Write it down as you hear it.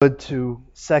To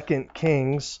 2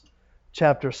 Kings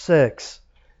chapter 6.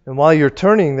 And while you're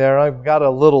turning there, I've got a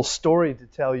little story to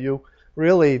tell you.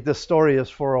 Really, the story is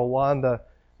for Owanda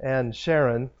and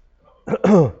Sharon.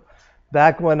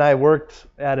 Back when I worked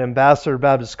at Ambassador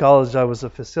Baptist College, I was a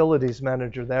facilities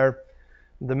manager there.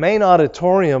 The main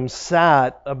auditorium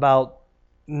sat about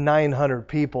 900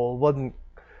 people. It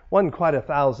wasn't quite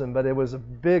 1,000, but it was a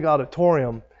big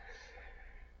auditorium.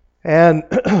 And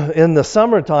in the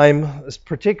summertime,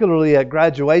 particularly at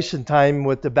graduation time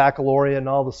with the baccalaureate and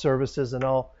all the services and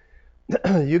all,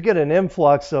 you get an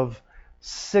influx of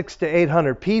 600 to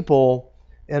 800 people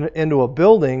into a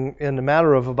building in a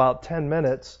matter of about 10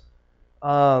 minutes.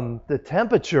 The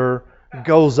temperature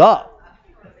goes up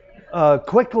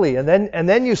quickly, and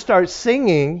then you start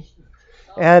singing,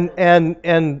 and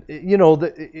you know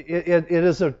it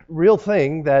is a real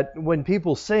thing that when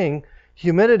people sing,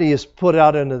 humidity is put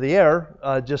out into the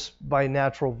air just by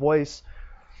natural voice.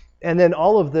 And then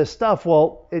all of this stuff,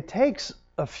 well, it takes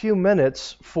a few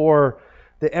minutes for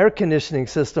the air conditioning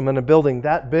system in a building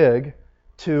that big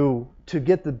to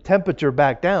get the temperature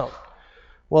back down.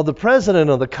 Well, the president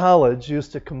of the college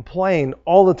used to complain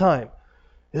all the time.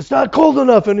 It's not cold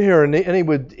enough in here. And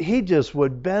he just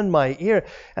would bend my ear.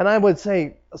 And I would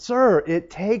say, sir,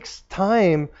 it takes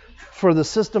time for the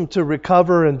system to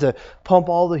recover and to pump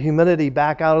all the humidity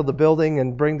back out of the building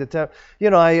and bring the temp.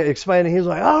 I explained, and he's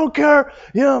like, I don't care.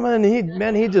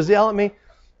 He'd just yell at me.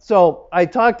 So I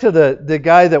talked to the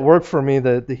guy that worked for me,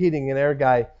 the heating and air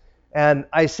guy, and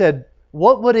I said,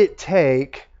 what would it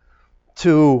take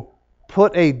to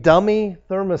put a dummy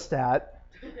thermostat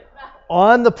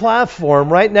on the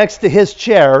platform right next to his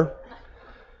chair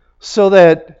so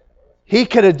that he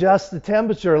could adjust the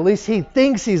temperature? At least he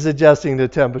thinks he's adjusting the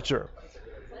temperature.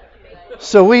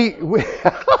 So we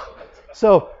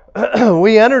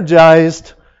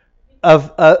energized a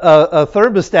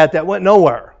thermostat that went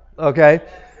nowhere. Okay,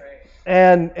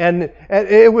 and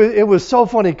it was so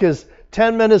funny because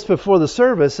 10 minutes before the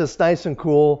service, it's nice and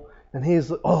cool, and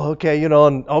he's like, oh, okay, and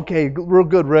okay, real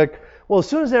good, Rick. Well, as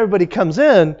soon as everybody comes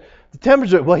in, the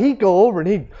temperature, well, he'd go over and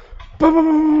he'd,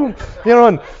 boom,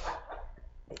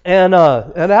 and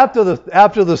after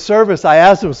the service, I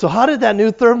asked him, so how did that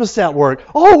new thermostat work?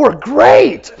 Oh, we're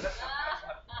great.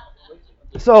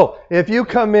 So if you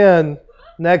come in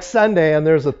next Sunday and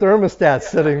there's a thermostat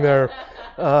sitting there,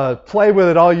 play with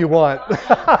it all you want.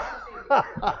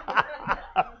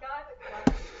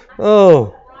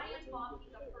 Oh.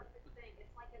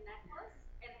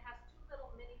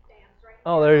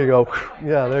 Oh, there you go.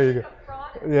 Yeah, there you go.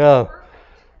 Yeah.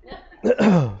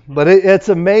 But it's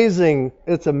amazing.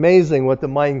 It's amazing what the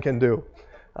mind can do.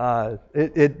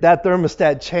 That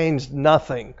thermostat changed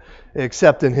nothing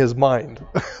except in his mind.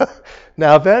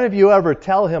 Now, if any of you ever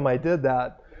tell him I did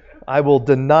that, I will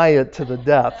deny it to the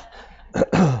death.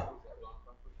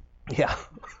 Yeah.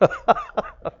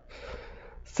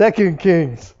 2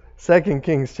 Kings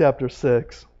chapter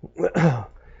 6.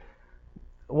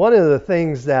 One of the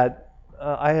things that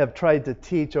I have tried to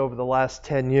teach over the last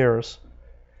 10 years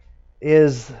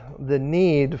is the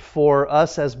need for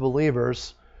us as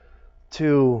believers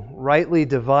to rightly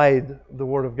divide the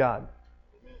Word of God.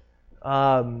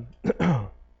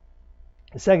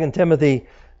 2 Timothy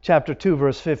chapter 2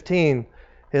 verse 15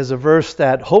 is a verse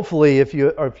that hopefully if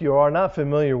you are not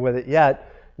familiar with it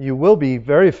yet, you will be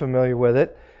very familiar with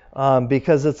it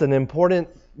because it's an important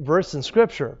verse in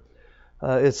Scripture.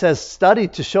 It says, study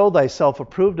to show thyself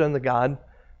approved unto God,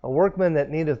 a workman that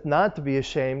needeth not to be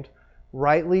ashamed,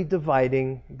 rightly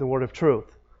dividing the word of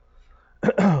truth.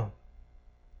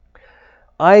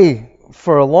 I,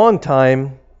 for a long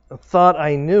time, thought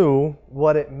I knew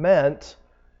what it meant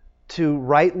to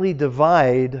rightly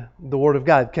divide the word of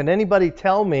God. Can anybody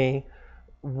tell me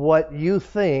what you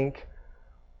think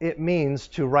it means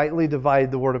to rightly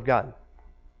divide the word of God?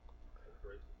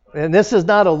 And this is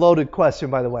not a loaded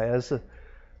question, by the way. Separate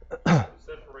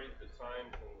the time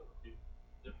from the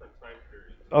different time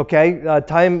periods. Okay,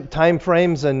 time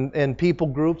frames and people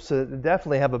groups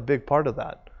definitely have a big part of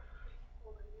that.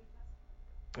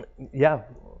 Yeah.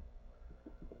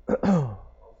 Also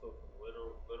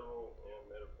literal and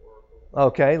metaphorical.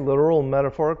 Okay, literal and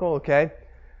metaphorical, okay.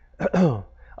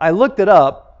 I looked it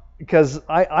up because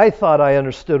I thought I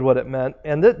understood what it meant,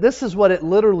 and this is what it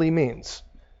literally means.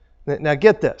 Now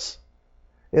get this.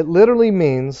 It literally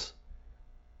means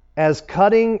as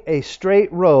cutting a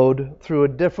straight road through a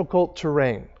difficult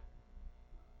terrain.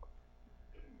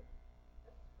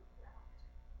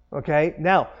 Okay,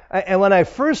 now, and when I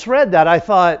first read that, I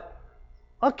thought,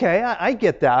 okay, I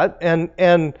get that.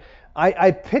 And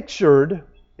I pictured,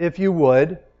 if you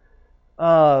would,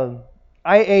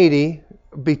 I-80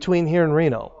 between here and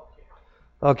Reno.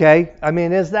 Okay? I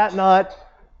mean, is that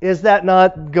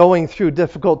not going through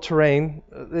difficult terrain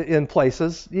in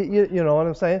places? You know what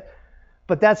I'm saying?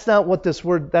 But that's not what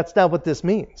this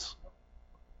means.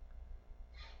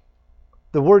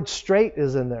 The word straight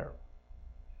is in there.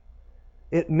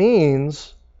 It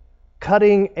means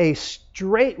cutting a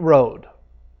straight road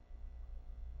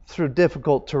through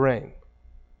difficult terrain.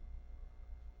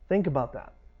 Think about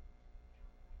that.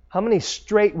 How many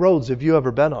straight roads have you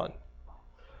ever been on?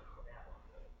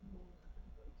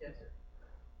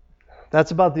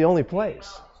 That's about the only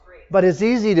place. But it's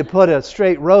easy to put a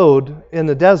straight road in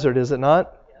the desert, is it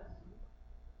not?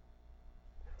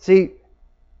 See,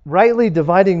 rightly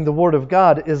dividing the Word of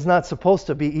God is not supposed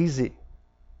to be easy.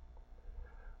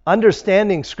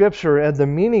 Understanding Scripture and the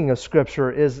meaning of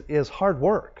Scripture is hard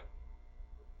work.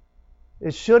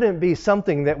 It shouldn't be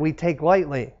something that we take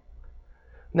lightly.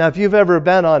 Now, if you've ever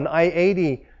been on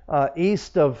I-80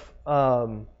 east of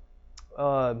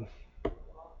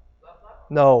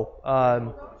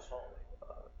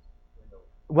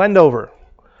Wendover,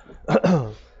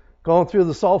 going through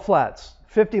the Salt Flats,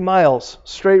 50 miles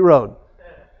straight road.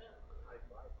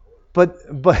 But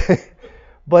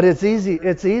it's easy.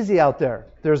 It's easy out there.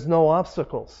 There's no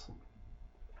obstacles.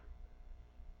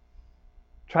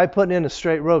 Try putting in a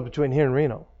straight road between here and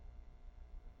Reno.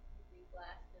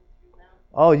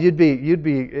 Oh,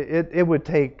 it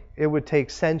would take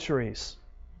centuries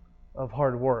of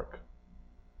hard work.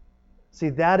 See,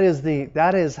 that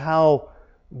is how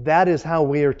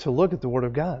we are to look at the Word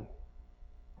of God.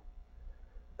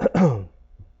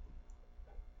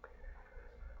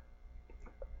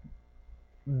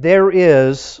 There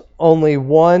is only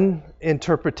one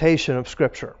interpretation of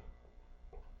Scripture.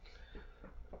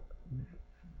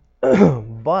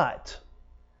 But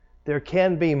there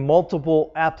can be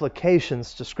multiple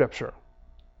applications to Scripture.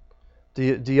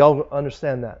 Do y'all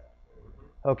understand that?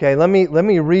 Okay, let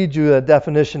me read you a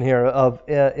definition here of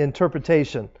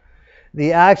interpretation.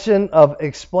 The action of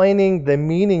explaining the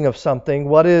meaning of something.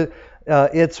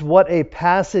 It's what a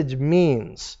passage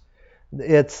means.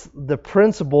 It's the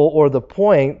principle or the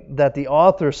point that the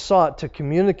author sought to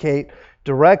communicate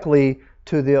directly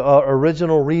to the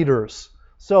original readers.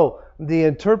 So the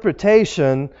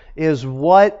interpretation is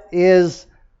what is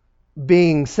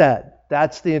being said.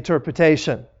 That's the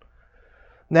interpretation.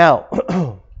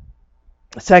 Now,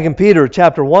 2 Peter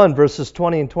chapter 1, verses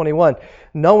 20 and 21.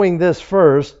 Knowing this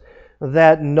first,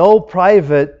 that no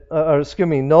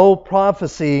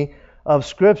prophecy of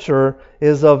Scripture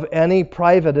is of any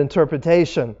private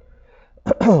interpretation.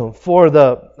 For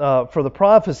the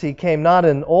prophecy came not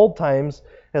in old times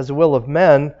as the will of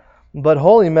men, but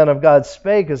holy men of God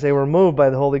spake as they were moved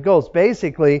by the Holy Ghost.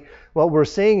 Basically, what we're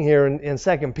seeing here in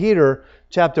 2 Peter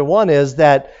chapter 1 is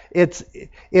that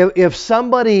if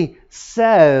somebody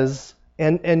says,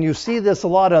 and you see this a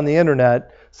lot on the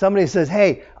internet, somebody says,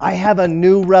 hey, I have a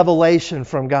new revelation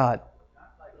from God.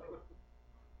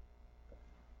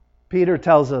 Peter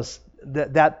tells us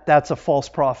that's a false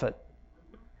prophet.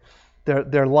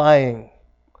 They're lying.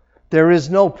 There is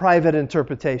no private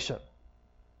interpretation.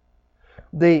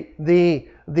 The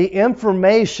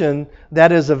information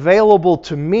that is available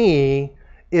to me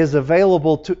is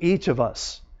available to each of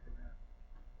us.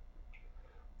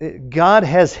 God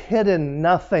has hidden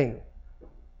nothing.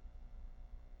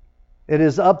 It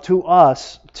is up to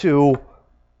us to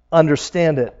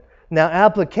understand it. Now,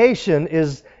 application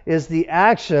is the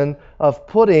action of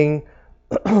putting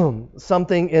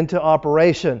something into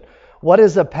operation. What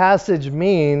does a passage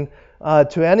mean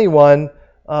to anyone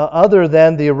other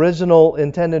than the original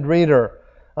intended reader?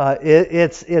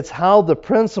 It's how the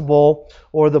principle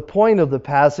or the point of the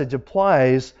passage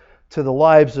applies to the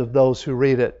lives of those who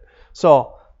read it.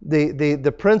 So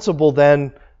the principle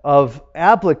then of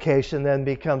application then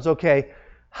becomes, okay,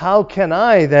 how can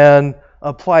I then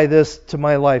apply this to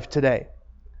my life today?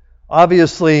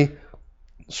 Obviously,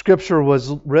 Scripture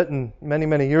was written many,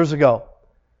 many years ago.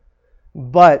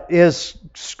 But is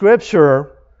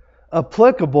Scripture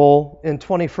applicable in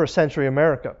 21st century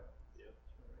America?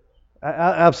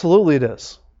 Absolutely it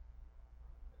is.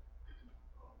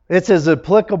 It's as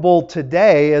applicable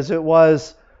today as it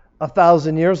was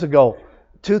 1,000 years ago,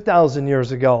 2,000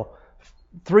 years ago,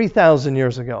 3,000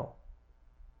 years ago.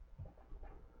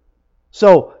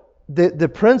 So the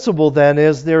principle then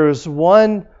is there is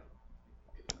one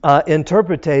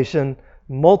interpretation,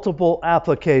 multiple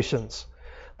applications.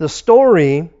 The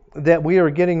story that we are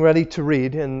getting ready to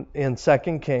read in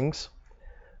 2 Kings,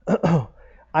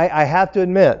 I have to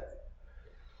admit,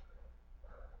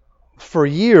 for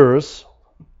years,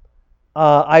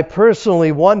 I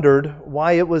personally wondered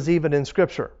why it was even in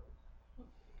Scripture.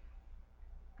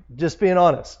 Just being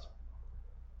honest.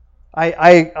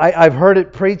 I've heard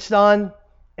it preached on,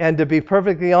 and to be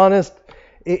perfectly honest,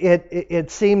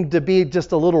 it seemed to be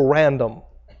just a little random.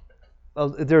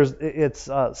 It's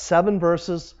 7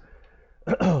 verses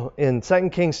in 2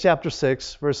 Kings chapter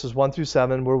 6, verses 1 through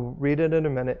 7. We'll read it in a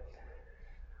minute.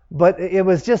 But it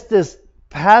was just this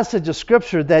passage of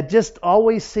Scripture that just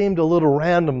always seemed a little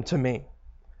random to me.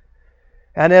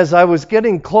 And as I was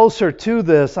getting closer to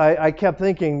this, I kept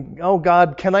thinking, oh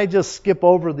God, can I just skip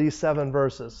over these 7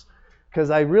 verses? Because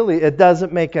it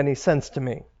doesn't make any sense to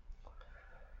me.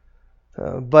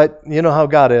 But you know how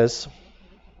God is.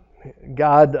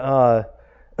 God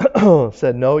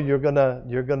said, no, you're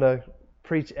gonna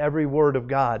preach every word of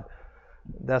God.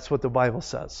 That's what the Bible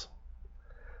says.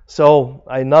 So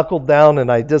I knuckled down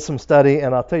and I did some study,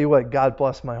 and I'll tell you what, God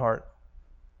blessed my heart.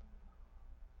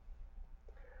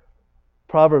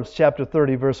 Proverbs chapter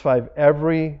 30, verse 5,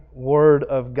 every word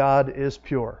of God is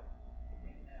pure.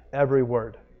 Every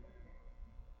word.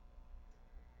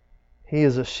 He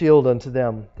is a shield unto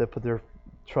them that put their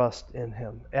trust in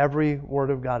Him. Every word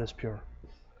of God is pure.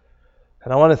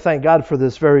 And I want to thank God for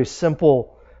this very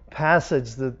simple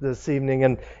passage this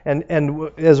evening.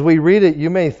 And as we read it, you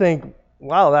may think,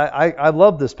 wow, I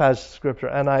love this passage of Scripture,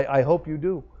 and I hope you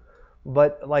do.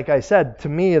 But like I said, to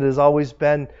me it has always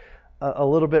been a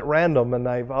little bit random, and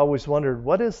I've always wondered,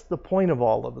 what is the point of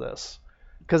all of this?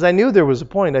 Because I knew there was a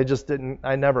point,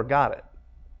 I never got it.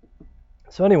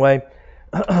 So anyway,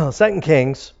 2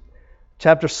 Kings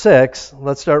chapter 6,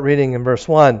 let's start reading in verse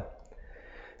 1.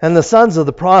 And the sons of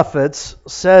the prophets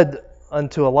said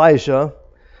unto Elijah,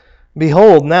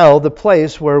 behold, now the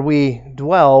place where we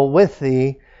dwell with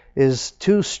thee is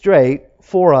too strait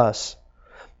for us.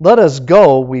 Let us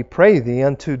go, we pray thee,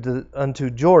 unto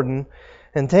Jordan,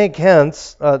 and take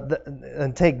thence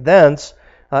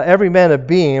every man a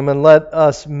beam, and let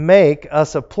us make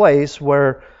us a place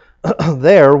where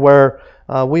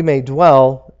we may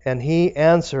dwell. And he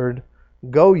answered,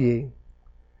 go ye.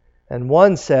 And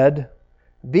one said,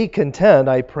 be content,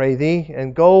 I pray thee,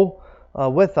 and go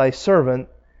with thy servant.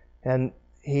 And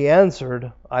he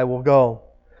answered, I will go.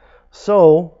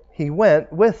 So he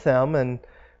went with them, and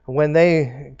when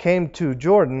they came to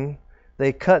Jordan,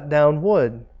 they cut down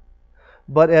wood.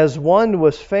 But as one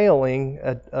was failing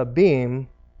a beam,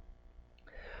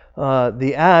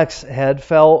 the axe head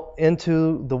fell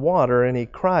into the water, and he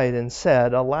cried and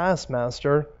said, alas,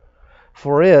 master,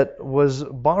 for it was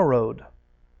borrowed.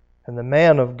 And the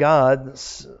man of God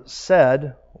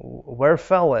said, where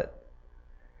fell it?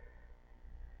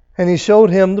 And he showed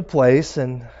him the place,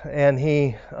 and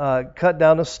he cut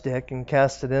down a stick and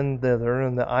cast it in thither,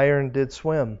 and the iron did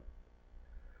swim.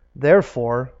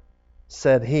 Therefore,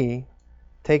 said he,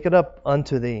 take it up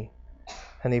unto thee.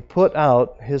 And he put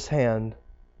out his hand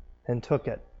and took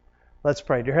it. Let's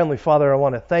pray. Dear Heavenly Father, I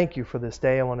want to thank you for this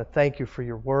day. I want to thank you for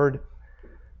your word.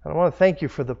 And I want to thank you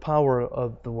for the power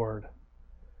of the word.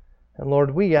 And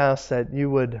Lord, we ask that you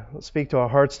would speak to our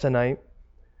hearts tonight,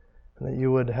 and that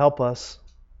you would help us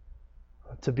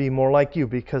to be more like you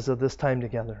because of this time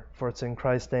together. For it's in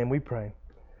Christ's name we pray.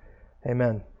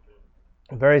 Amen.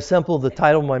 Very simple. The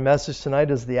title of my message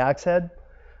tonight is The Axe Head.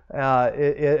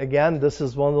 Again, this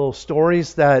is one of those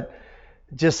stories that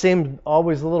just seemed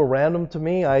always a little random to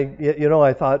me.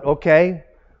 I thought, okay,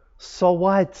 so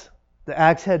what? The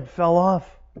axe head fell off.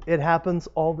 It happens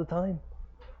all the time.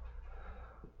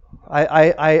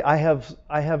 I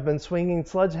have been swinging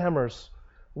sledgehammers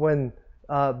when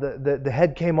the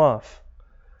head came off.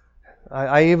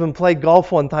 I even played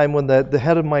golf one time when the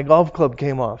head of my golf club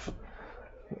came off.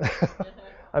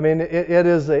 I mean, it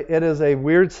is a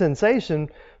weird sensation,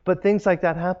 but things like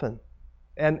that happen.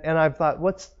 And I've thought,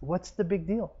 what's the big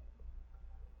deal?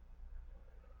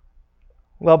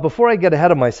 Well, before I get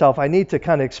ahead of myself, I need to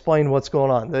kind of explain what's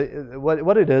going on.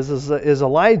 What it is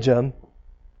Elijah,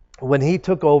 when he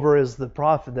took over as the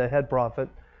prophet, the head prophet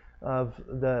of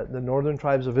the northern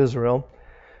tribes of Israel,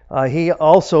 he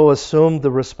also assumed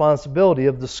the responsibility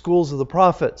of the schools of the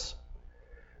prophets.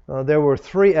 There were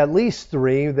at least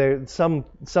three. Some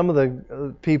of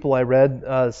the people I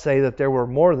read say that there were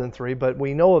more than three, but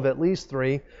we know of at least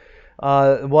three.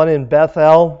 One in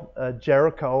Bethel,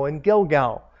 Jericho, and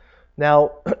Gilgal.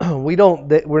 Now,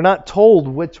 we're not told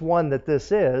which one that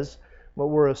this is, but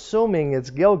we're assuming it's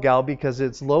Gilgal because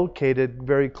it's located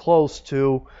very close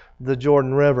to the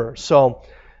Jordan River. So,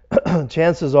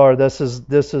 chances are this is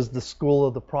the school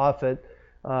of the prophet.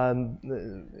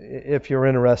 If you're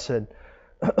interested.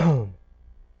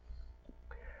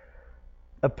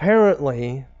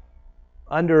 Apparently,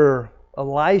 under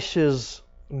Elisha's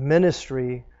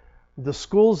ministry, the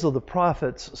schools of the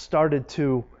prophets started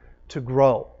to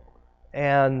grow.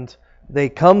 and they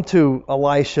come to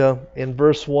Elisha in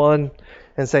verse 1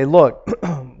 and say, look,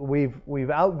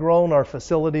 we've outgrown our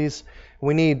facilities.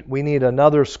 We need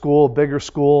another school, bigger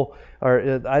school. Or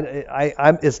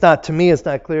it's not, to me, it's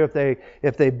not clear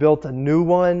if they built a new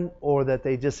one or that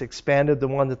they just expanded the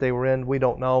one that they were in. We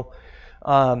don't know.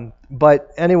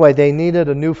 But anyway, they needed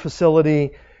a new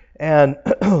facility, and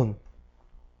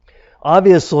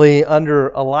obviously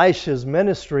under Elisha's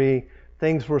ministry,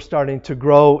 things were starting to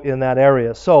grow in that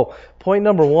area. So point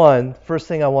number one, first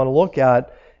thing I want to look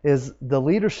at is the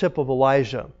leadership of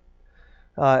Elijah.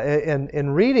 In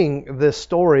reading this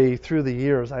story through the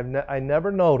years, I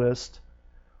never noticed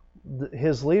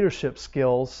his leadership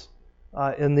skills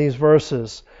in these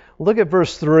verses. Look at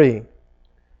verse 3.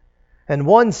 And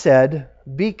one said,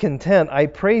 Be content, I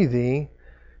pray thee,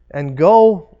 and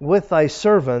go with thy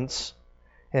servants.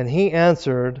 And he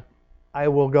answered, I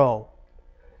will go.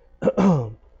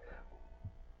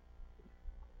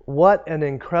 What an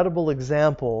incredible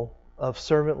example of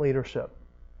servant leadership.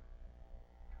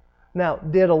 Now,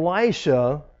 did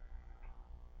Elisha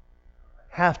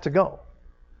have to go?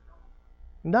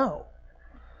 No.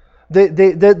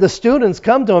 The students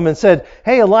come to him and said,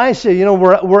 Hey, Elisha,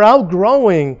 we're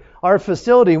outgrowing our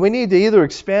facility. We need to either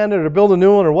expand it or build a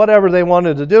new one or whatever they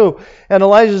wanted to do. And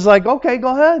Elijah's like, okay, go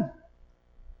ahead.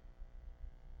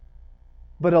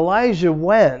 But Elijah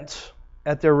went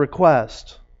at their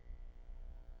request.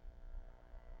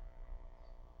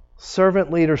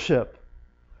 Servant leadership.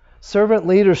 Servant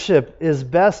leadership is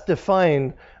best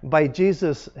defined by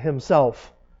Jesus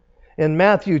himself. In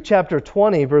Matthew chapter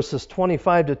 20, verses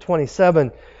 25 to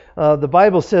 27, the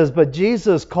Bible says, But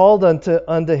Jesus called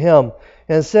unto him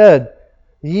and said,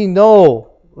 Ye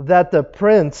know that the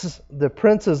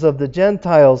princes of the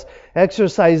Gentiles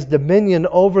exercise dominion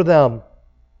over them,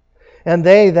 and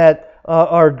they that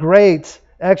are great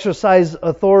exercise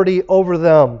authority over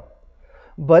them.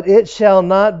 But it shall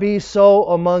not be so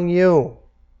among you.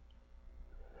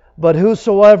 But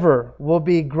whosoever will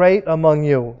be great among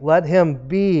you, let him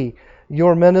be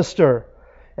your minister.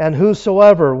 And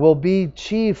whosoever will be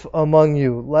chief among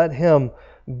you, let him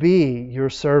be your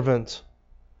servant.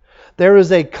 There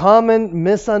is a common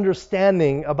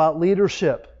misunderstanding about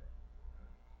leadership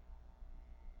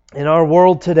in our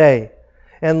world today.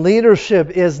 And leadership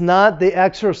is not the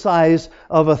exercise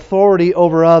of authority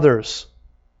over others.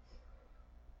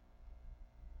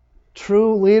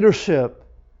 True leadership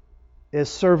is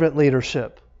servant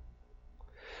leadership.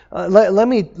 Let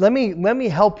me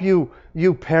help you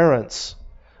parents,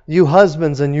 you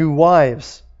husbands and you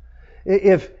wives.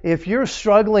 If you're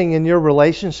struggling in your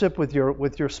relationship with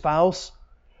your spouse,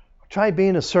 try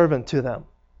being a servant to them.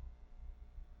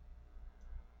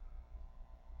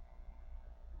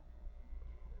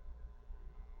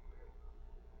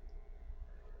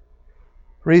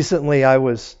 Recently, I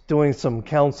was doing some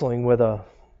counseling with a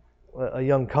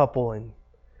young couple, and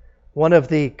one of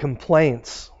the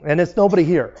complaints, and it's nobody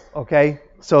here, okay?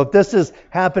 So if this is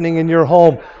happening in your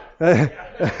home, yeah,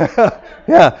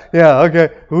 okay.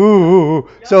 Ooh.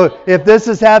 So if this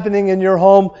is happening in your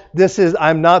home,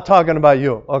 I'm not talking about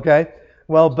you, okay?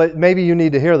 Well, but maybe you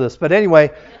need to hear this. But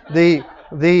anyway,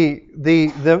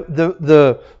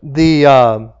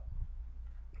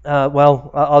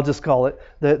 I'll just call it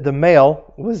the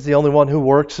male was the only one who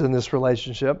works in this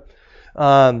relationship.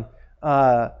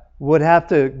 Would have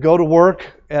to go to work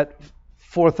at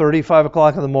 4:30, 5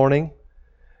 o'clock in the morning,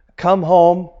 come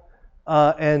home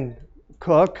and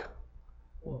cook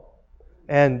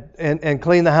and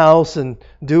clean the house and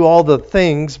do all the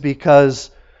things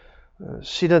because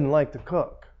she didn't like to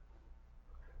cook.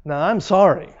 Now, I'm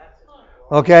sorry.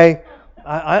 Okay?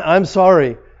 I'm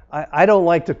sorry. I don't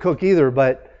like to cook either,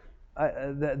 but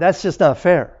that's just not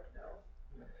fair.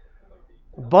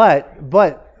 But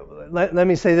let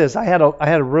me say this. I had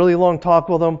a really long talk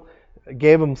with him,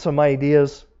 gave him some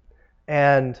ideas,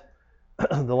 and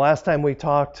the last time we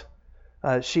talked,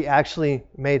 she actually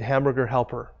made hamburger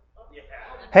helper.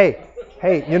 Hey,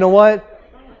 you know what?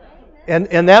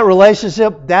 In that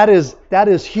relationship, that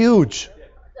is huge.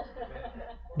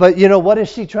 But you know, what is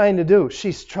she trying to do?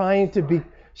 She's trying to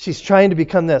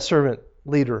become that servant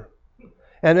leader.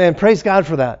 And praise God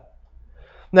for that.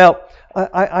 Now,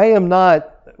 I am not,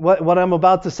 what I'm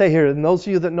about to say here, and those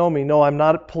of you that know me know I'm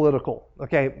not political.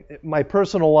 Okay, my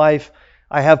personal life,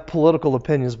 I have political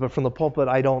opinions, but from the pulpit,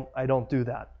 I don't do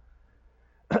that.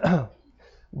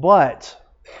 But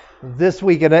this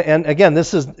week, and again,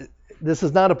 this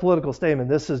is not a political statement.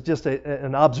 This is just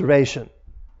an observation.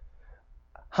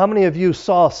 How many of you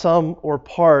saw some or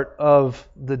part of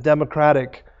the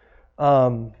Democratic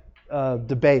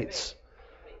debates?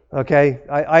 Okay,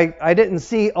 I didn't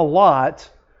see a lot,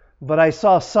 but I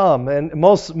saw some, and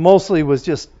mostly was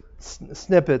just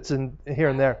snippets and here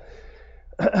and there.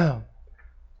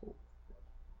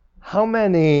 How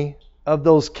many of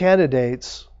those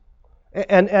candidates,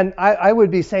 and I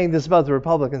would be saying this about the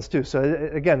Republicans too, so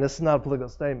again, this is not a political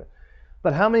statement,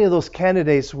 but how many of those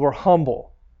candidates were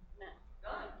humble?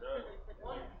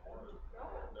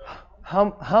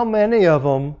 How many of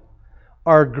them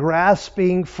are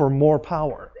grasping for more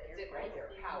power?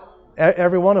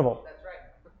 Every one of them.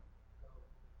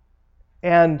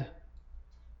 And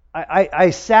I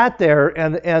sat there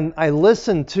and I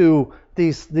listened to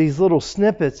these little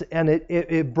snippets, and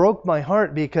it broke my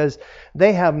heart because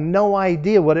they have no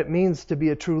idea what it means to be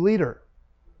a true leader.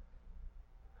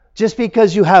 Just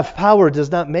because you have power does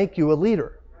not make you a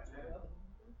leader.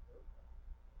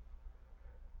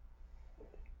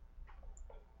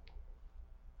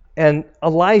 And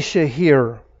Elisha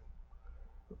here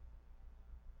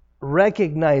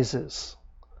recognizes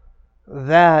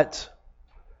that,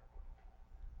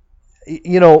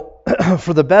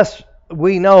 for the best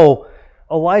we know,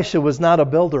 Elisha was not a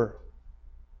builder.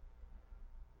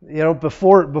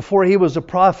 Before he was a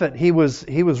prophet, he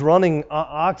was running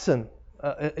oxen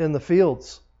in the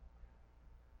fields.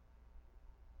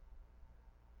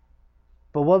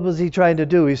 But what was he trying to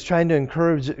do? He's trying to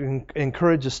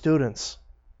encourage the students.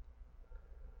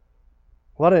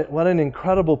 What an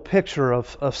incredible picture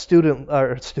of student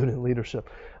leadership,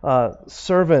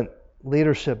 servant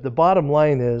leadership. The bottom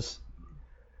line is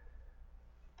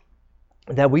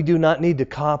that we do not need to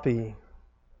copy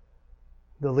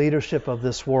the leadership of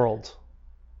this world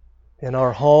in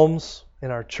our homes, in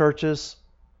our churches.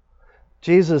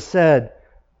 Jesus said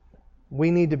we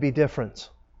need to be different.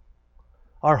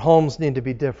 Our homes need to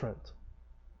be different.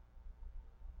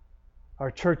 Our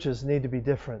churches need to be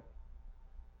different.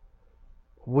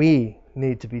 We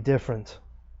need to be different.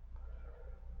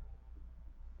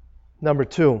 Number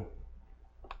 2,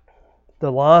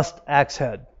 the lost axe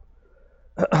head.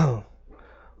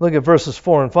 Look at verses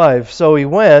 4 and 5. So he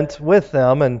went with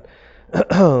them, and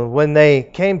when they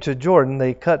came to Jordan,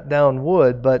 they cut down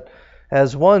wood, but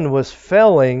as one was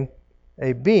felling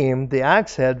a beam, the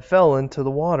axe head fell into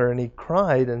the water, and he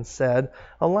cried and said,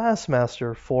 "Alas,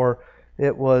 master, for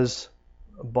it was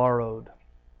borrowed."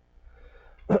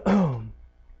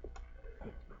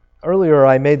 Earlier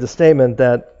I made the statement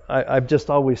that I've just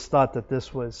always thought that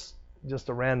this was just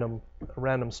a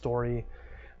random story.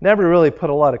 Never really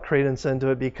put a lot of credence into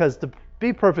it because, to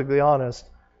be perfectly honest,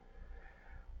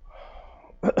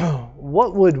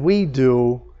 what would we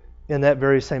do in that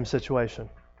very same situation?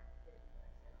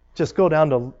 Just go down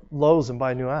to Lowe's and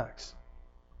buy a new axe,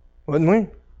 wouldn't we?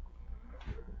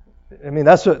 I mean,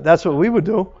 that's what we would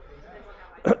do.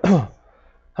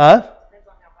 Huh?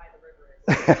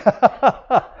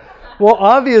 Well,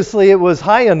 obviously it was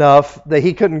high enough that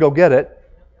he couldn't go get it.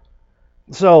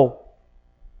 So,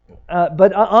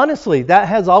 but honestly, that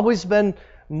has always been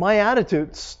my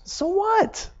attitude. So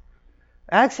what?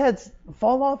 Axe heads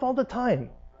fall off all the time.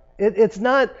 It's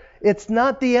not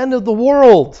the end of the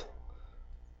world.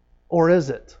 Or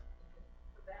is it?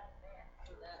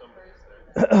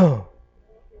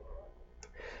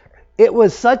 It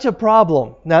was such a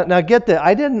problem. Now get that.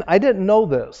 I didn't know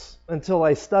this until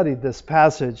I studied this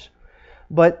passage.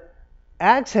 But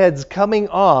axe heads coming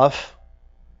off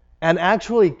and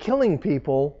actually killing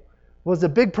people was a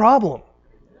big problem.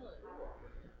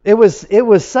 It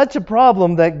was such a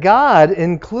problem that God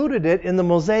included it in the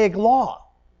Mosaic Law.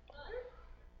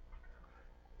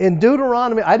 In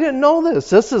Deuteronomy, I didn't know this.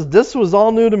 This was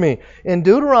all new to me. In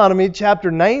Deuteronomy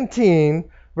chapter 19,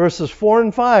 verses 4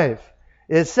 and 5,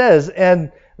 it says,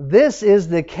 "And this is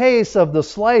the case of the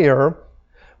slayer,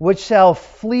 which shall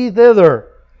flee thither,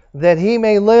 that he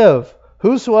may live.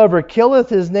 Whosoever killeth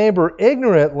his neighbor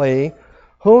ignorantly,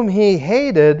 whom he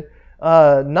hated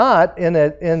not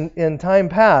in time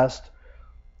past,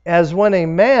 as when a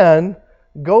man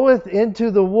goeth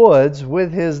into the woods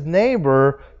with his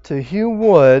neighbor to hew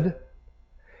wood,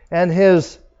 and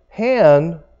his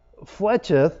hand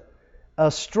fletcheth a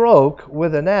stroke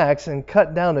with an axe, and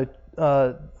cut down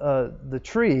the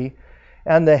tree,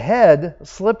 and the head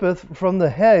slippeth from the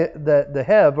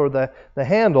hev or the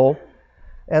handle,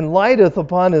 and lighteth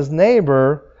upon his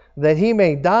neighbor, that he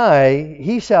may die,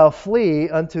 he shall flee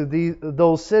unto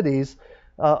those cities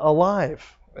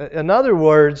alive." In other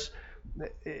words,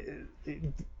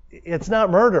 it's not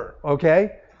murder,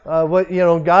 okay? What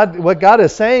God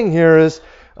is saying here is,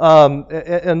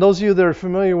 and those of you that are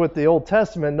familiar with the Old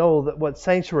Testament know that what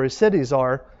sanctuary cities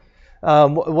are.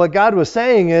 What God was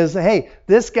saying is, hey,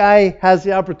 this guy has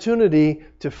the opportunity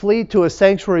to flee to a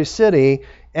sanctuary city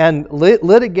and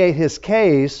litigate his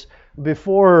case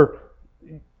before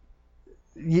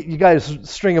you guys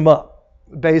string them up,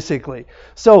 basically.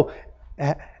 So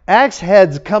axe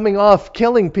heads coming off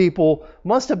killing people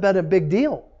must have been a big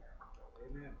deal.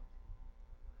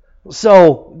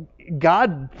 So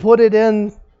God put it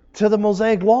in to the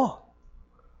Mosaic Law.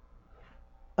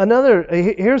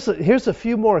 Here's a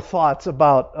few more thoughts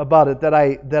about it that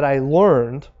I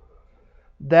learned,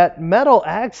 that metal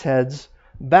axe heads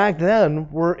back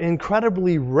then were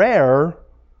incredibly rare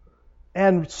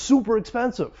and super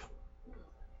expensive.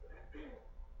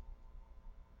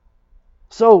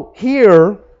 So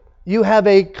here you have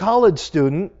a college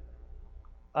student,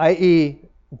 i.e.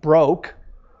 broke,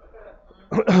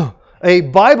 a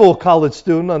Bible college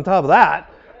student on top of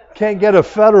that, can't get a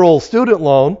federal student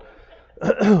loan,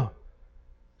 and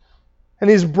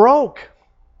he's broke.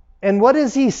 And what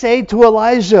does he say to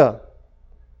Elijah?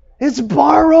 It's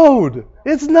borrowed.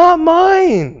 It's not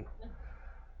mine.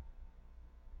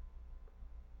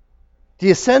 Do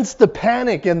you sense the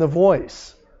panic in the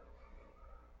voice?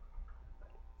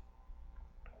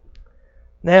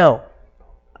 Now,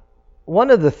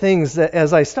 one of the things that,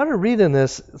 as I started reading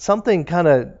this, something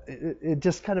it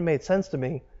just kind of made sense to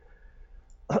me.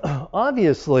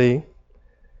 Obviously,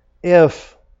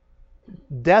 if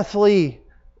deathly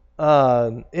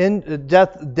death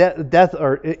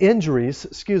or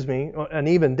injuries, and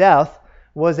even death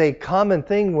was a common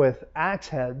thing with axe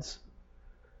heads,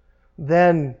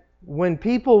 then when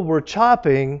people were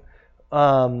chopping,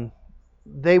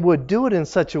 they would do it in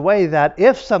such a way that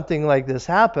if something like this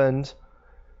happened,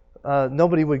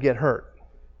 nobody would get hurt.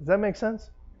 Does that make sense?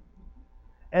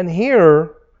 And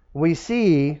here we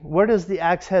see, where does the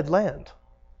axe head land?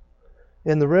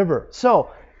 In the river.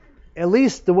 So, at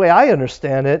least the way I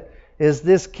understand it, is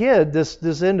this kid,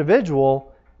 this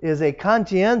individual, is a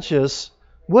conscientious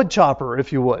wood chopper,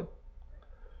 if you would.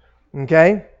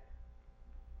 Okay?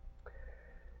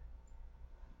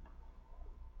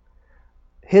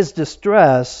 His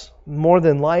distress, more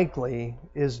than likely,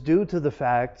 is due to the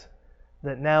fact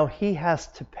that now he has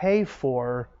to pay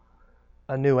for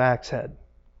a new axe head.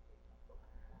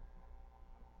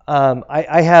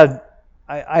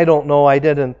 I don't know, I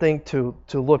didn't think to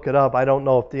look it up. I don't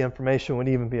know if the information would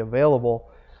even be available,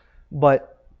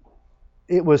 but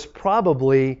it was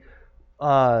probably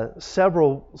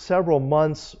several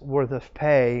months worth of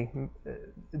pay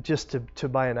just to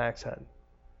buy an axe head.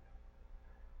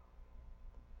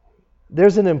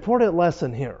 There's an important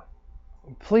lesson here.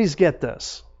 Please get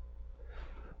this.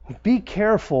 Be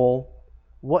careful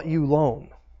what you loan.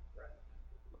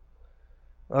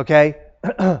 Okay?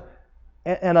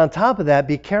 And on top of that,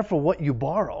 be careful what you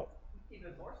borrow.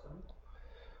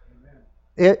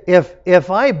 If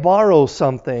I borrow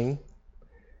something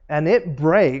and it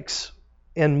breaks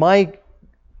in my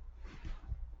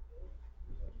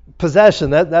possession,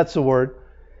 that's the word,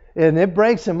 and it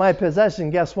breaks in my possession,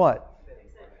 guess what?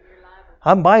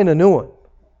 I'm buying a new one.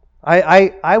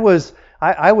 I was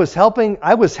helping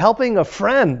a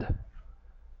friend,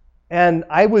 and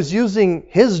I was using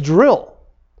his drill,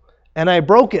 and I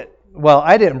broke it. Well,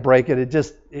 I didn't break it.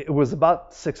 It was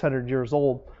about 600 years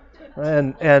old,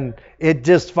 and it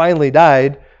just finally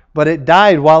died. But it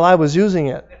died while I was using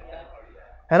it,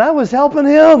 and I was helping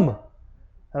him,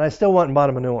 and I still went and bought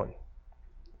him a new one.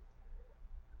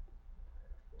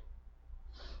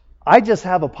 I just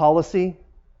have a policy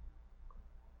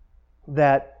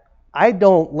that I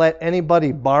don't let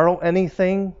anybody borrow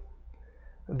anything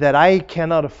that I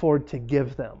cannot afford to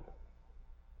give them.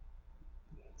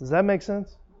 Does that make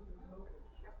sense?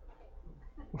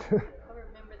 I'll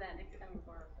remember that next time we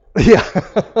borrow. Yeah.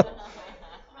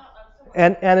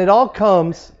 and it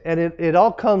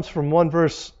all comes from one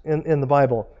verse in the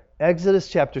Bible. Exodus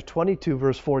chapter 22,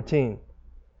 verse 14.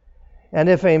 And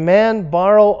if a man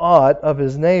borrow aught of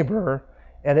his neighbor,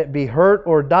 and it be hurt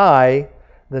or die,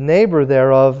 the neighbor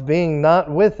thereof being not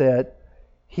with it,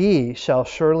 he shall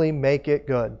surely make it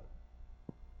good.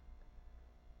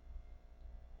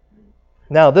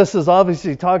 Now, this is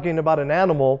obviously talking about an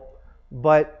animal,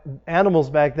 but animals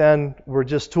back then were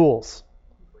just tools.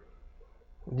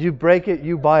 You break it,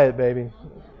 you buy it, baby.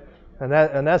 And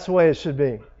that's the way it should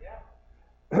be.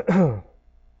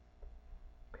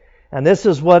 And this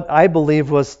is what I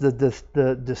believe was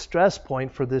the distress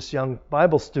point for this young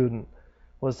Bible student,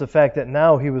 was the fact that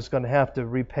now he was going to have to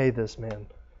repay this man.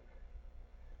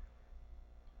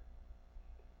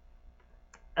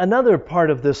 Another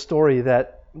part of this story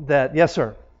that yes,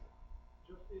 sir.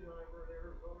 Justine and I were in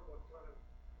Arizona one time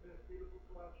in a beautiful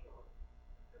flower shop,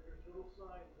 and there's little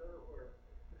signs everywhere.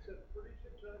 It said, pretty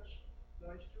to touch,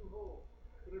 nice to hold,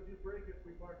 but if you break it,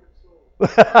 we mark it sold.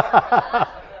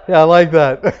 Yeah, I like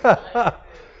that.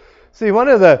 See, one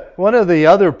of the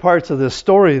other parts of this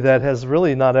story that has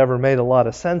really not ever made a lot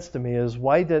of sense to me is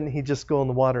why didn't he just go in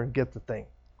the water and get the thing?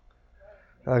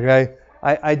 Okay,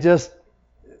 I just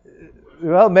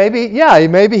maybe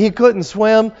he couldn't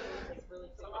swim.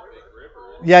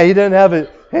 Yeah, he didn't have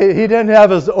it. He didn't have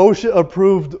his OSHA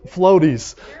approved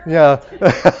floaties. Yeah.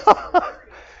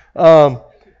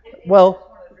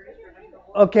 Well,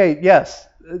 okay, yes.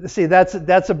 See, that's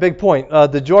a big point.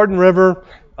 The Jordan River,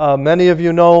 many of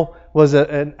you know, was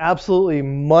an absolutely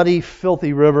muddy,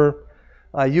 filthy river.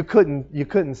 You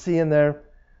couldn't see in there.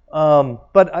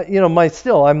 But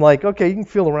I'm like, okay, you can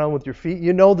feel around with your feet.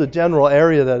 You know the general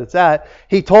area that it's at.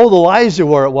 He told Elijah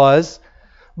where it was,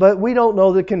 but we don't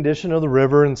know the condition of the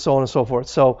river and so on and so forth.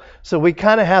 So we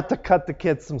kind of have to cut the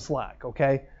kids some slack,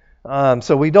 okay?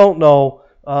 So we don't know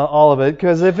all of it,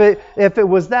 because if it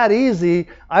was that easy,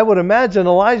 I would imagine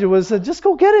Elijah would have said, just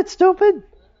go get it, stupid.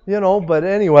 But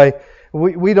anyway,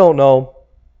 we don't know.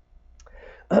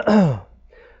 But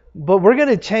we're going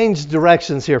to change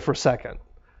directions here for a second,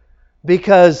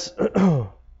 because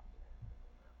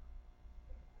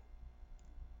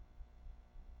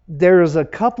there's a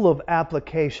couple of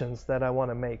applications that I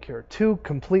want to make here. Two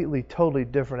completely, totally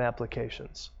different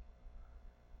applications.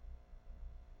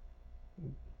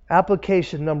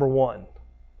 Application number 1.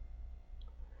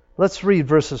 Let's read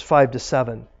verses 5 to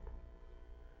 7.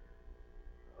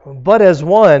 But as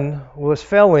one was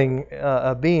felling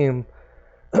a beam,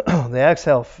 the axe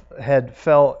head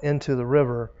fell into the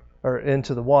river, or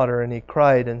into the water, and he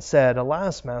cried and said,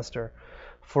 Alas, master,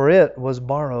 for it was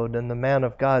borrowed. And the man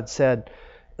of God said,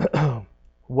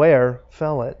 Where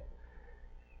fell it?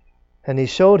 And he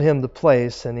showed him the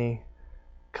place, and he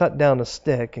cut down a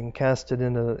stick and cast it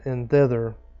in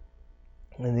thither,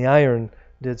 and the iron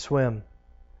did swim.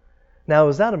 Now,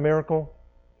 is that a miracle?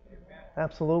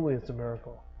 Absolutely, it's a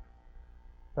miracle.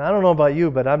 Now, I don't know about you,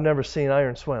 but I've never seen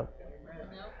iron swim.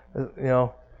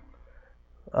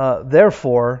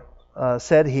 Therefore,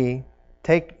 said he,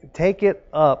 take it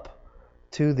up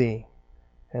to thee.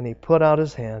 And he put out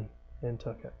his hand and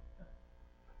took it.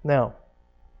 Now,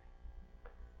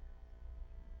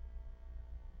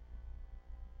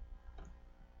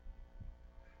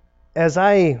 as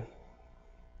I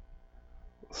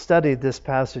studied this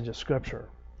passage of Scripture,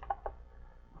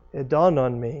 it dawned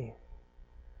on me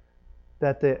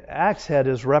that the axe head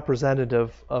is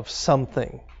representative of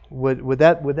something. Would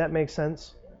that make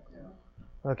sense?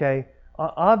 Okay.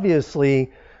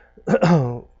 Obviously,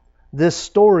 this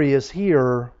story is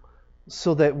here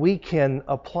so that we can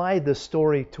apply the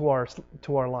story to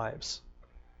our lives.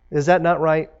 Is that not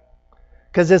right?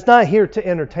 Because it's not here to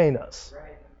entertain us.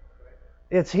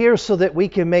 It's here so that we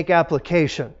can make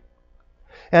application.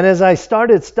 And as I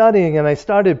started studying and I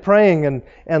started praying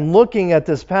and looking at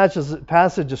this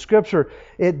passage of Scripture,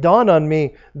 it dawned on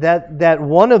me that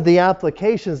one of the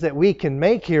applications that we can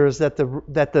make here is that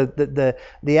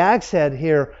the axe head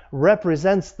here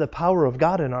represents the power of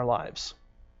God in our lives.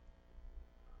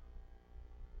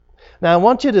 Now I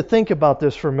want you to think about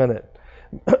this for a minute,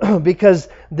 because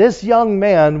this young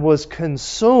man was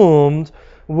consumed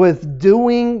with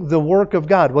doing the work of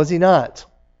God, was he not?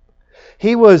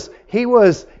 He was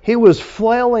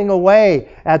flailing away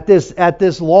at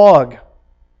this log,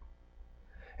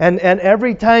 and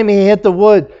every time he hit the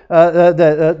wood,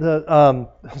 the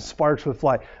sparks would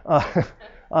fly.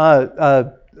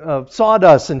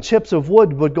 Sawdust and chips of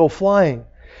wood would go flying,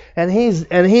 and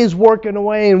he's working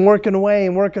away and working away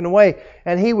and working away,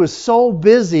 and he was so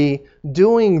busy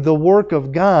doing the work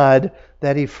of God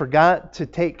that he forgot to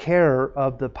take care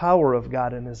of the power of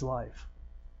God in his life.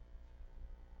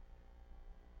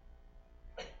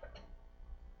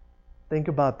 Think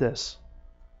about this.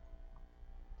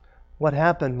 What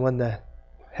happened when the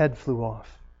head flew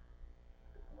off?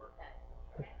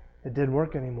 It didn't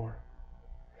work anymore.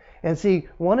 And see,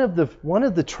 one of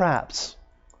the traps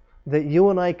that you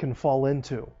and I can fall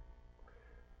into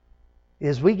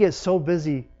is we get so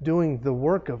busy doing the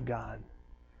work of God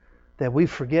that we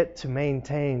forget to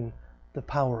maintain the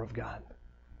power of God.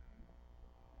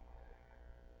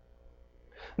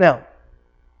 Now,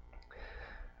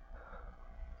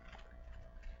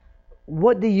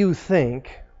 what do you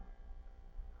think?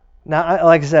 Now,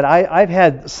 like I said, I've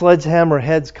had sledgehammer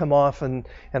heads come off, and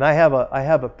I have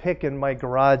a pick in my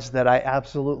garage that I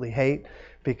absolutely hate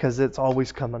because it's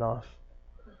always coming off.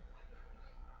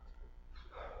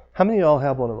 How many of y'all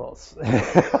have one of those?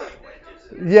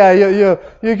 Yeah,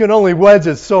 you can only wedge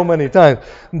it so many times.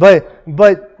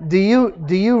 But do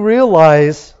you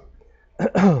realize?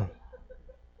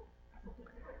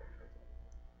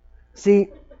 See,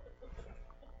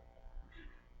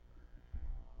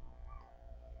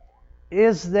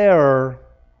 is there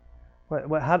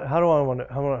How do I want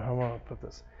to put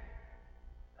this?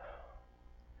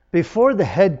 Before the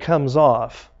head comes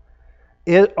off,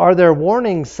 are there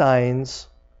warning signs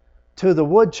to the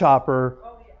wood chopper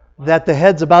that the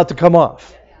head's about to come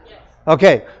off?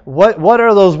 Okay, what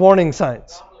are those warning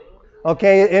signs?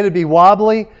 Okay, it'd be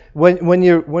wobbly. When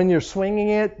you're swinging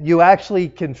it, you actually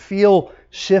can feel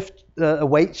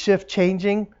weight shift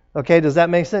changing. Okay, does that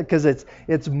make sense? Because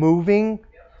it's moving.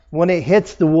 When it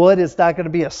hits the wood, it's not going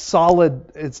to be a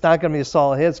solid. It's not going to be a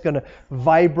solid hit. It's going to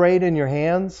vibrate in your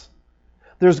hands.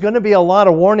 There's going to be a lot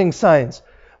of warning signs.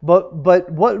 But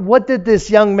what did this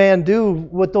young man do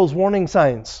with those warning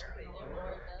signs?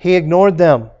 He ignored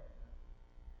them.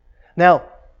 Now,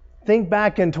 think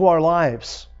back into our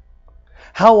lives.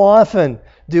 How often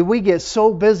do we get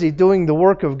so busy doing the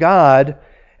work of God,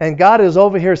 and God is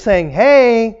over here saying,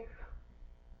 hey,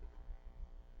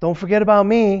 don't forget about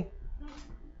me.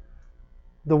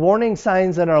 The warning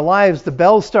signs in our lives, the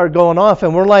bells start going off,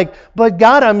 and we're like, but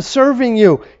God, I'm serving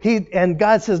you. And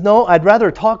God says, no, I'd rather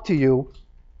talk to you.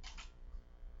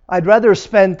 I'd rather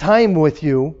spend time with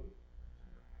you.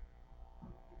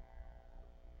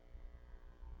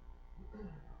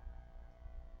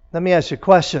 Let me ask you a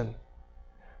question.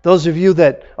 Those of you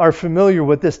that are familiar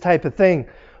with this type of thing,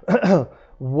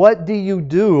 what do you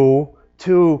do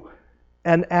to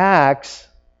an axe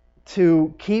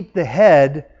to keep the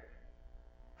head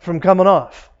from coming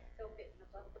off?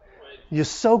 You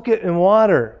soak it in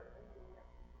water.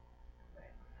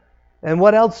 And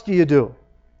what else do you do?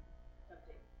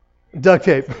 Duct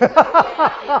tape.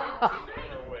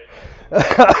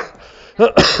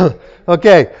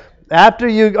 Okay.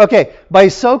 By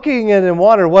soaking it in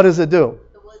water, what does it do?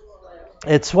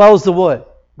 It swells the wood,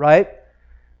 right?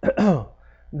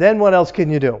 Then what else can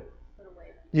you do?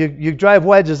 You drive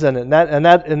wedges in it, and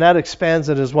that expands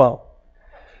it as well.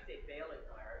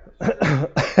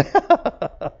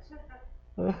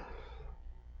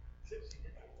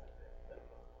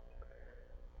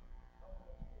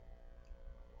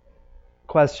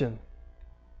 Question.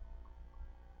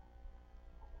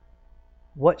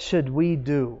 What should we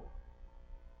do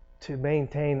to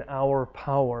maintain our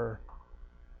power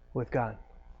with God?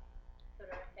 Put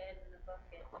our head in the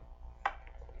bucket.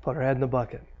 Put our head in the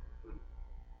bucket.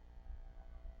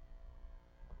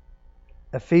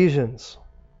 Ephesians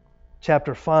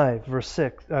chapter 5, verse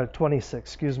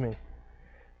 26,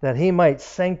 that he might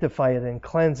sanctify it and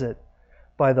cleanse it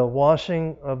by the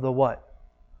washing of the what?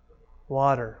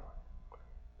 Water,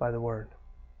 by the word.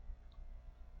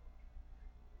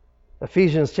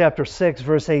 Ephesians chapter 6,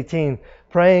 verse 18,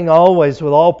 praying always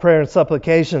with all prayer and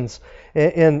supplications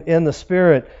in the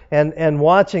Spirit, and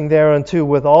watching thereunto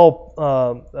with all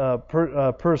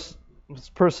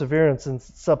perseverance and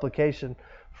supplication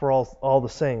for all the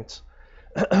saints.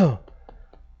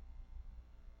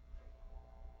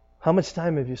 How much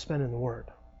time have you spent in the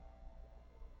Word?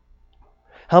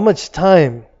 How much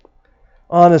time,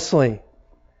 honestly,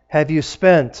 have you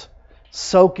spent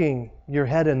soaking your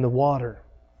head in the water?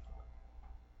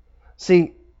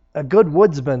 See, a good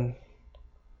woodsman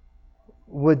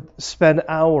would spend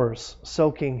hours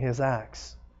soaking his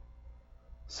axe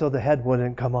so the head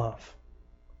wouldn't come off.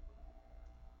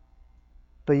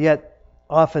 But yet,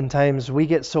 oftentimes, we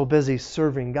get so busy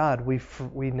serving God,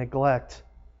 we neglect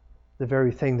the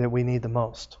very thing that we need the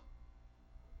most.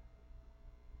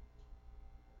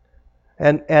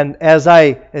 And as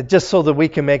just so that we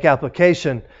can make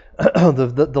application,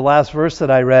 the last verse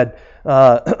that I read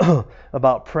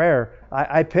about prayer,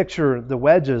 I picture the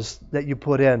wedges that you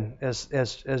put in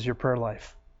as your prayer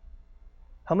life.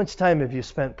 How much time have you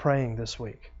spent praying this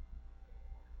week?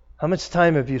 How much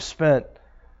time have you spent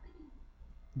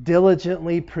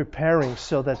diligently preparing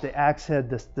so that the axe head,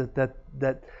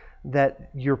 that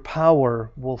your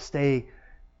power will stay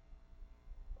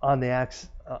on the axe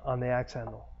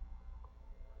handle?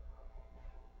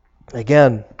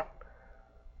 Again,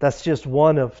 that's just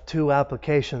one of two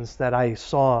applications that I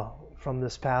saw from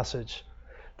this passage.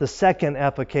 The second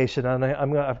application, and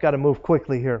I've got to move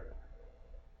quickly here.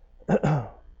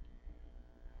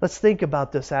 Let's think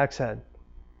about this axe head.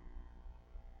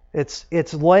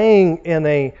 It's laying in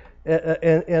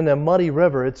a muddy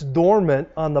river. It's dormant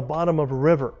on the bottom of a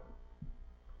river.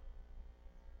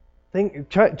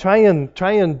 Try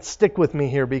and stick with me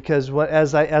here, because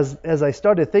as I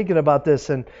started thinking about this,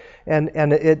 and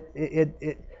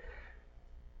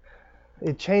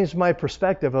it changed my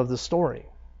perspective of the story.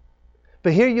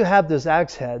 But here you have this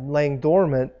axe head laying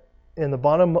dormant in the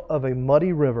bottom of a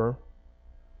muddy river.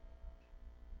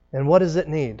 And what does it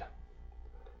need?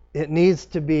 It needs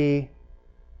to be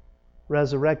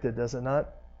resurrected, does it not?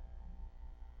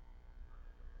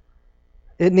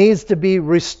 It needs to be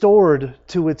restored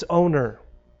to its owner.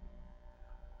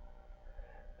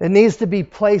 It needs to be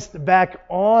placed back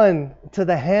on to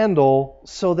the handle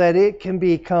so that it can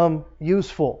become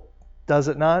useful. Does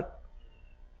it not?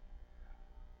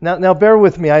 Now bear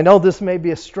with me. I know this may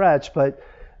be a stretch, but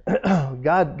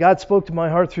God spoke to my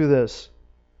heart through this.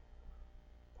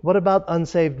 What about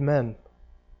unsaved men?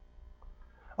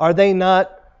 Are they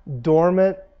not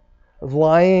dormant,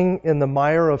 lying in the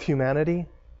mire of humanity?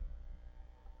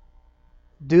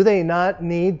 Do they not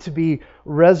need to be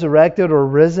resurrected or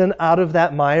risen out of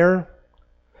that mire?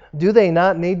 Do they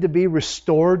not need to be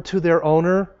restored to their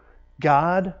owner,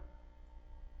 God?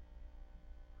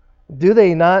 Do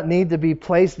they not need to be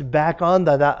placed back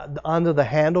onto the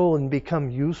handle and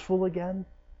become useful again?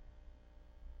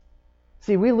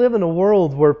 See, we live in a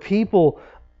world where people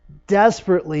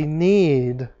desperately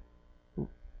need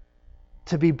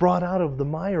to be brought out of the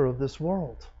mire of this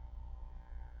world.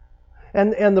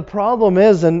 And the problem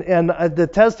is, and the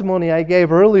testimony I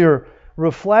gave earlier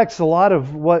reflects a lot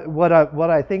of what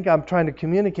I think I'm trying to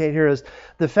communicate here, is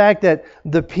the fact that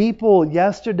the people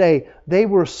yesterday, they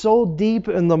were so deep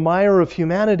in the mire of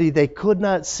humanity, they could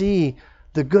not see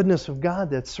the goodness of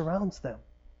God that surrounds them.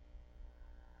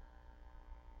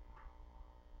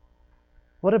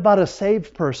 What about a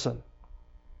saved person?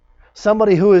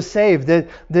 Somebody who is saved,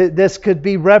 this could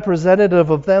be representative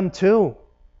of them too.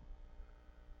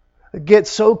 Get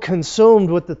so consumed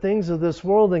with the things of this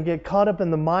world and get caught up in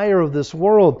the mire of this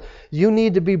world. You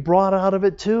need to be brought out of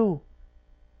it too.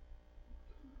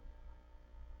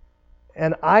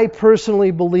 And I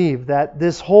personally believe that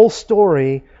this whole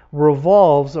story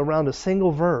revolves around a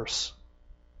single verse.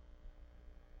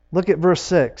 Look at verse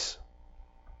 6.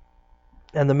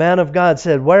 And the man of God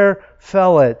said, "Where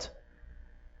fell it?"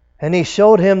 And he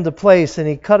showed him the place, and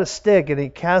he cut a stick, and he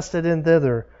cast it in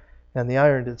thither, and the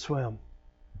iron did swim.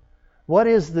 What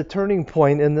is the turning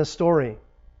point in this story?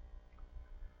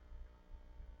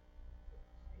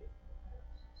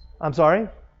 I'm sorry?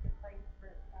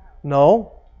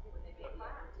 No.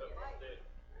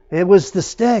 It was the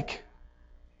stick.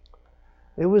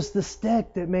 It was the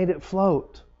stick that made it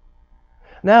float.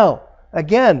 Now,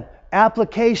 again,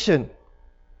 application.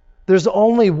 There's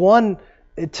only one,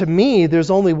 to me,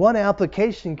 there's only one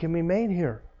application can be made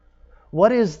here.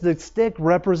 What is the stick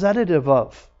representative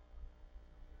of?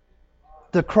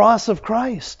 The cross of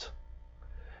Christ.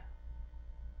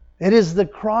 It is the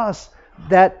cross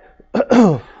that,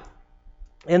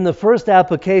 in the first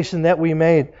application that we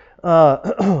made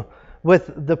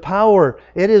with the power,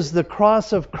 it is the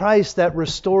cross of Christ that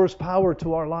restores power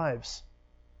to our lives.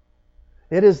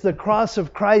 It is the cross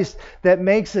of Christ that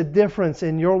makes a difference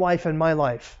in your life and my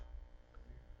life.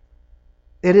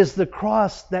 It is the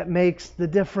cross that makes the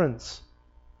difference.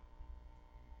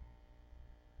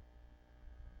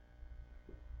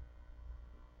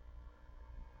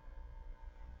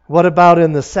 What about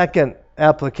in the second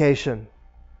application?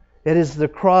 It is the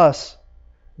cross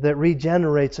that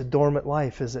regenerates a dormant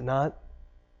life, is it not?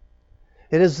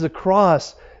 It is the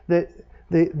cross that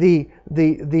the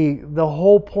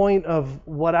whole point of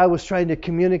what I was trying to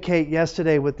communicate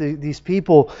yesterday with these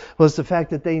people was the fact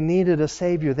that they needed a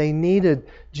Savior. They needed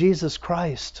Jesus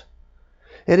Christ.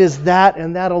 It is that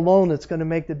and that alone that's going to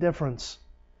make the difference.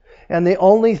 And the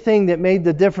only thing that made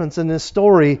the difference in this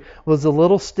story was the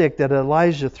little stick that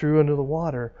Elijah threw into the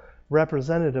water,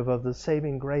 representative of the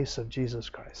saving grace of Jesus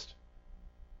Christ.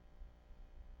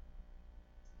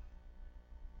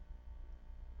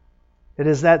 It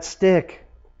is that stick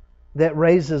that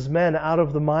raises men out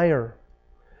of the mire.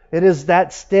 It is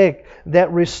that stick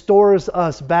that restores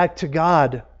us back to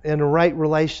God in a right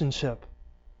relationship.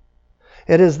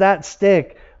 It is that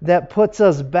stick that puts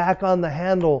us back on the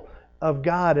handle of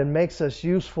God and makes us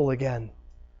useful again.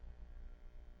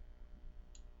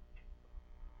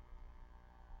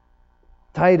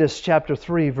 Titus chapter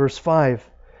 3 verse 5.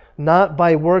 Not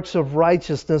by works of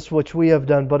righteousness which we have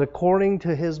done, but according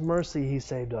to His mercy He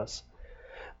saved us.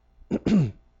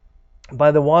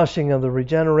 By the washing of the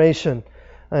regeneration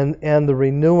and the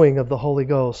renewing of the Holy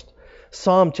Ghost.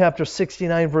 Psalm chapter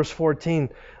 69 verse 14.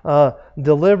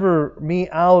 Deliver me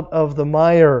out of the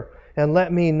mire and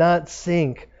let me not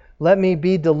sink. Let me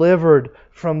be delivered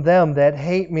from them that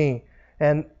hate me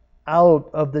and out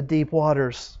of the deep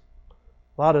waters.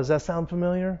 Wow, does that sound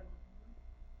familiar?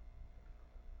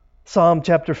 Psalm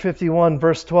chapter 51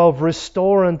 verse 12.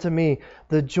 Restore unto me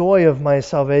the joy of my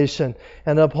salvation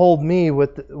and uphold me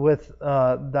with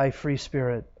thy free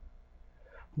spirit.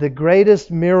 The greatest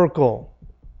miracle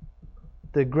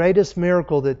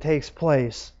that takes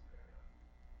place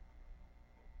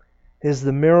is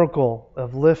the miracle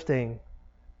of lifting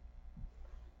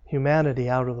humanity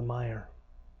out of the mire.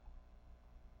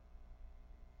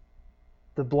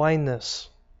 the blindness.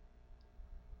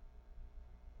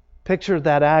 Picture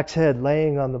that axe head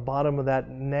laying on the bottom of that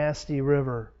nasty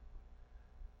river.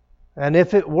 And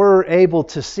if it were able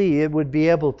to see, it would be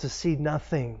able to see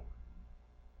nothing.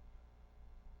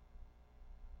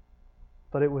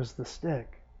 But it was the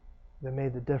stick that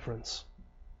made the difference.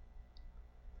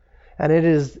 And it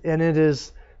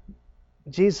is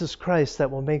Jesus Christ that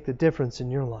will make the difference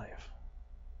in your life.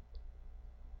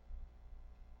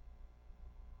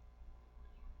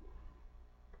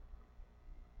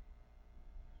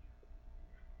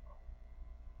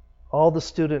 All the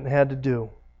student had to do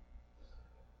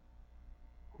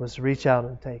was reach out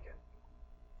and take it.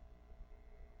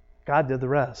 God did the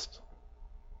rest.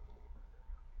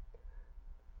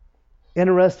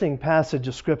 Interesting passage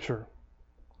of Scripture.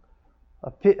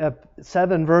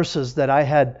 7 verses that I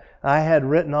had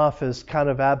written off as kind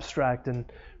of abstract and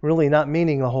really not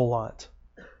meaning a whole lot.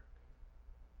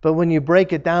 But when you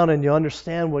break it down and you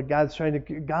understand what God's trying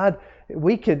to...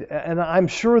 we could, and I'm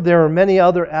sure there are many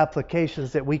other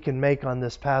applications that we can make on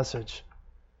this passage.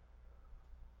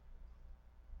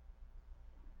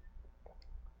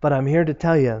 But I'm here to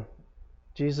tell you,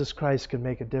 Jesus Christ can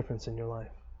make a difference in your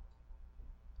life.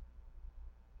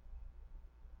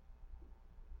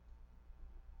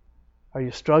 Are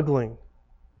you struggling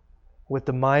with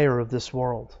the mire of this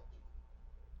world?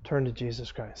 Turn to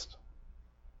Jesus Christ.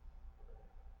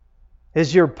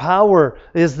 Is your power,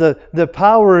 is the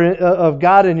power of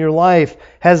God in your life,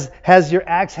 has your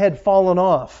axe head fallen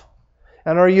off?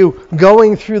 And are you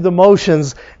going through the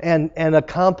motions and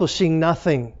accomplishing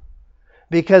nothing?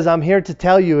 Because I'm here to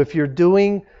tell you, if you're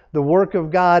doing the work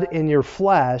of God in your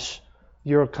flesh,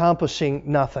 you're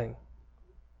accomplishing nothing.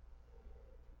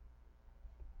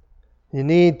 You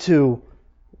need to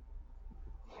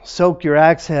soak your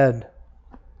axe head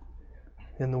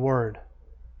in the Word.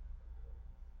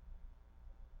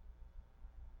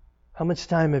 How much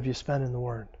time have you spent in the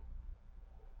Word?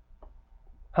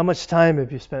 How much time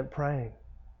have you spent praying?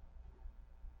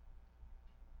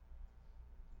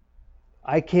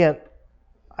 I can't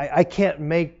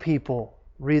make people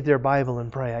read their Bible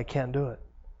and pray. I can't do it.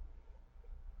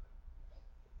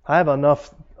 I have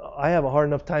a hard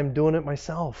enough time doing it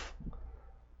myself.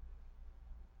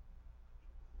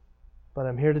 But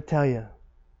I'm here to tell you,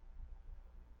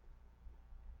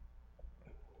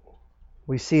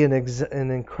 we see an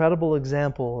incredible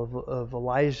example of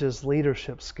Elijah's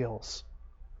leadership skills.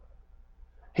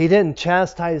 He didn't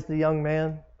chastise the young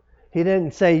man. He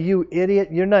didn't say, "You idiot,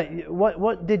 you're not.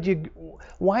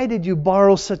 Why did you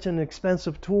borrow such an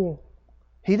expensive tool?"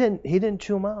 He didn't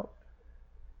chew him out.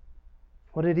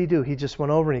 What did he do? He just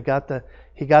went over and he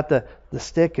got the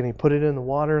stick and he put it in the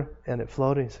water and it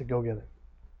floated. He said, "Go get it."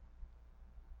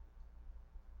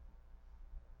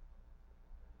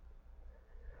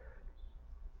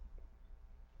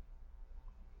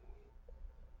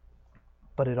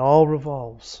 But it all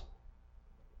revolves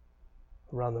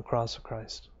around the cross of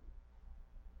Christ.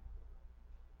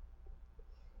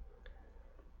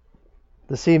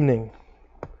 This evening,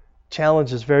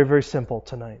 challenge is very, very simple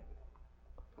tonight.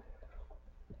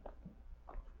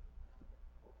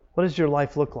 What does your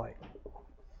life look like?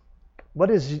 What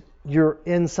does your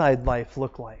inside life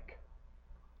look like?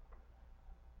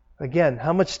 Again,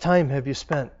 how much time have you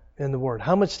spent in the Word?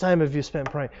 How much time have you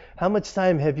spent praying? How much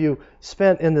time have you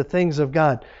spent in the things of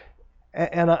God?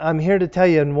 And I'm here to tell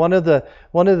you, and one of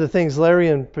the things Larry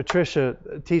and Patricia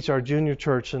teach our junior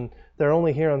church, and they're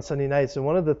only here on Sunday nights, and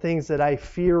one of the things that I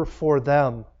fear for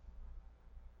them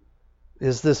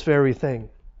is this very thing.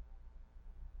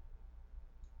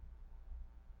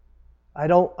 I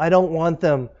don't want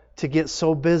them to get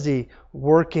so busy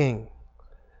working,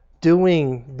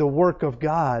 doing the work of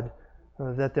God,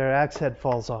 that their axe head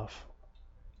falls off.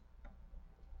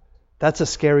 That's a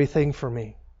scary thing for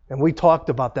me. And we talked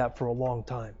about that for a long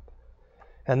time.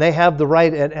 And they have the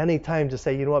right at any time to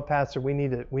say, "You know what, Pastor, we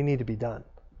need to be done."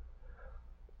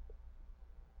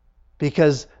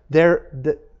 Because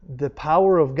the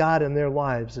power of God in their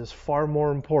lives is far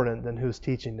more important than who's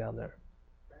teaching down there.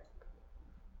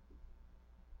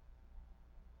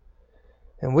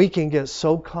 And we can get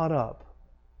so caught up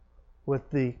with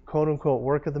the quote-unquote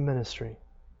work of the ministry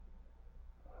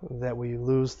that we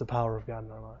lose the power of God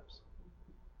in our lives.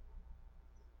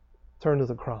 Turn to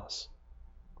the cross.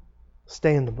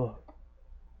 Stay in the book.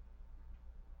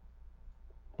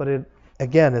 But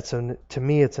to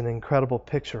me, it's an incredible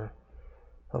picture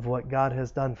of what God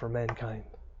has done for mankind.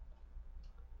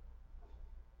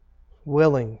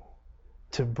 Willing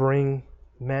to bring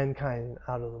mankind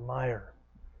out of the mire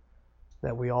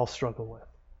that we all struggle with.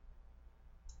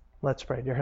 Let's pray. Dear